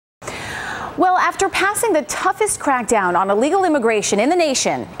Well, after passing the toughest crackdown on illegal immigration in the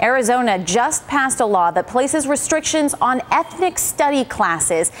nation, Arizona just passed a law that places restrictions on ethnic study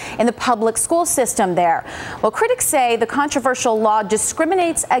classes in the public school system there. Well, critics say the controversial law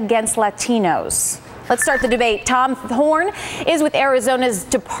discriminates against Latinos. Let's start the debate. Tom Horn is with Arizona's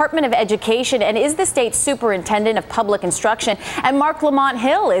Department of Education and is the state's superintendent of public instruction. And Mark Lamont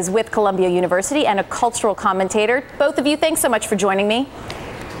Hill is with Columbia University and a cultural commentator. Both of you, thanks so much for joining me.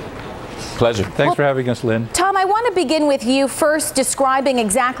 Pleasure. Thanks for having us, Lynn. Tom, I want to begin with you first describing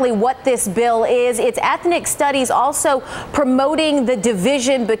exactly what this bill is. It's ethnic studies, also promoting the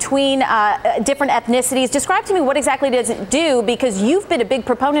division between different ethnicities. Describe to me what exactly does it do, because you've been a big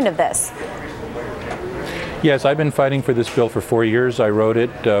proponent of this. Yes, I've been fighting for this bill for 4 years. I wrote it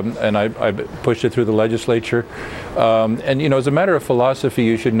and I pushed it through the legislature. And, you know, as a matter of philosophy,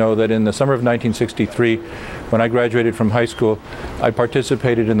 you should know that in the summer of 1963, when I graduated from high school, I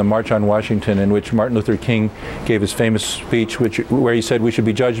participated in the March on Washington, in which Martin Luther King gave his famous speech, where he said we should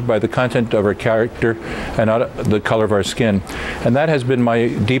be judged by the content of our character and not the color of our skin. And that has been my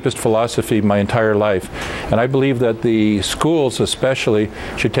deepest philosophy my entire life. And I believe that the schools especially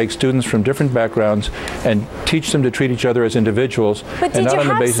should take students from different backgrounds and teach them to treat each other as individuals and not on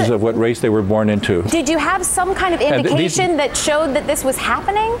the basis of what race they were born into. Did you have some kind of indication that showed that this was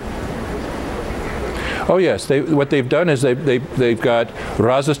happening? Oh yes, what they've done is they've got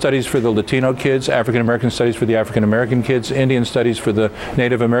Raza studies for the Latino kids, African American studies for the African American kids, Indian studies for the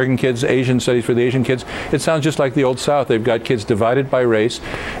Native American kids, Asian studies for the Asian kids. It sounds just like the Old South. They've got kids divided by race,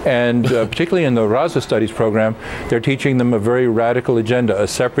 and particularly in the Raza studies program, they're teaching them a very radical agenda, a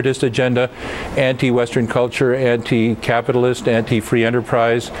separatist agenda, anti-Western culture, anti-capitalist, anti-free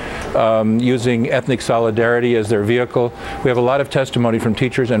enterprise, using ethnic solidarity as their vehicle. We have a lot of testimony from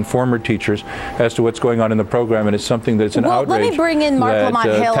teachers and former teachers as to what's going on in the program, and it's something that's an outrage. Let me bring in Mark Lamont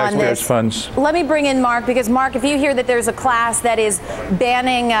Hill on this. Funds. Let me bring in Mark, because Mark, if you hear that there's a class that is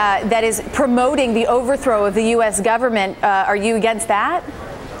banning, that is promoting the overthrow of the U.S. government, are you against that?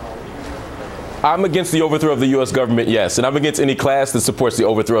 I'm against the overthrow of the U.S. government, yes, and I'm against any class that supports the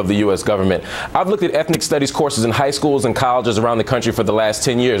overthrow of the U.S. government. I've looked at ethnic studies courses in high schools and colleges around the country for the last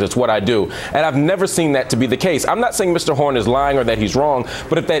 10 years. It's what I do, and I've never seen that to be the case. I'm not saying Mr. Horn is lying or that he's wrong,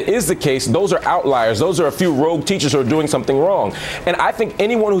 but if that is the case, those are outliers. Those are a few rogue teachers who are doing something wrong. And I think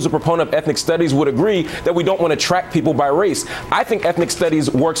anyone who's a proponent of ethnic studies would agree that we don't want to track people by race. I think ethnic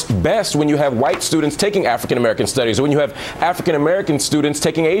studies works best when you have white students taking African American studies, or when you have African American students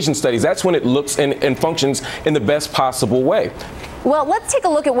taking Asian studies. That's when it looks and functions in the best possible way. Well, let's take a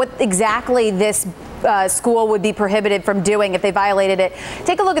look at what exactly this school would be prohibited from doing if they violated it.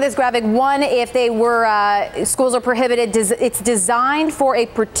 Take a look at this graphic. One, if they were, schools are prohibited, it's designed for a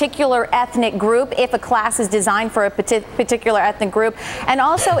particular ethnic group, if a class is designed for a particular ethnic group, and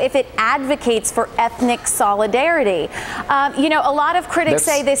also if it advocates for ethnic solidarity. You know, a lot of critics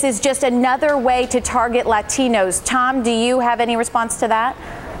say this is just another way to target Latinos. Tom, do you have any response to that?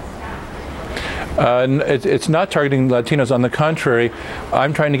 It's not targeting Latinos. On the contrary,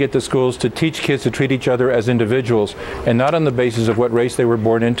 I'm trying to get the schools to teach kids to treat each other as individuals and not on the basis of what race they were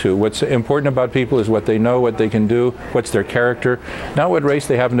born into. What's important about people is what they know, what they can do, what's their character, not what race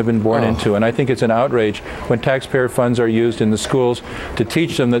they happen to have been born into. And I think it's an outrage when taxpayer funds are used in the schools to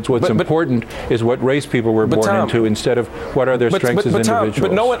teach them that what's important is what race people were born into, instead of what are their strengths as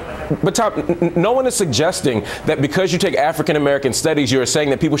individuals. Tom, no one is suggesting that because you take African American studies, you're saying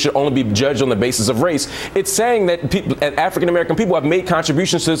that people should only be judged on the basis of race. It's saying that African American people have made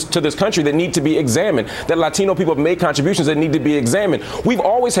contributions to this country that need to be examined, that Latino people have made contributions that need to be examined. We've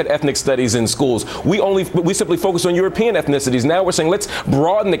always had ethnic studies in schools. We simply focus on European ethnicities. Now we're saying let's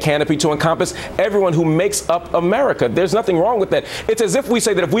broaden the canopy to encompass everyone who makes up America. There's nothing wrong with that. It's as if we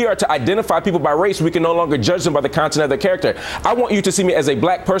say that if we are to identify people by race, we can no longer judge them by the content of their character. I want you to see me as a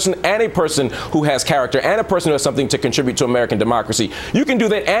black person and a person who has character and a person who has something to contribute to American democracy. You can do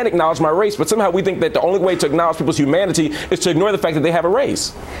that and acknowledge my race, but somehow we think that the only way to acknowledge people's humanity is to ignore the fact that they have a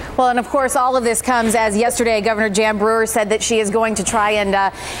race. Well, and of course, all of this comes as yesterday Governor Jan Brewer said that she is going to try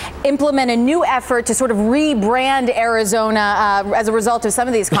and implement a new effort to sort of rebrand Arizona as a result of some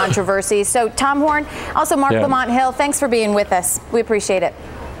of these controversies. So, Tom Horn, also Mark Lamont Hill, thanks for being with us. We appreciate it.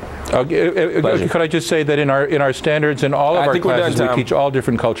 Could I just say that in our standards in all of our classes, we teach all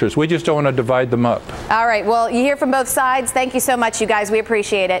different cultures. We just don't want to divide them up. All right. Well, you hear from both sides. Thank you so much, you guys. We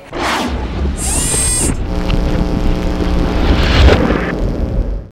appreciate it.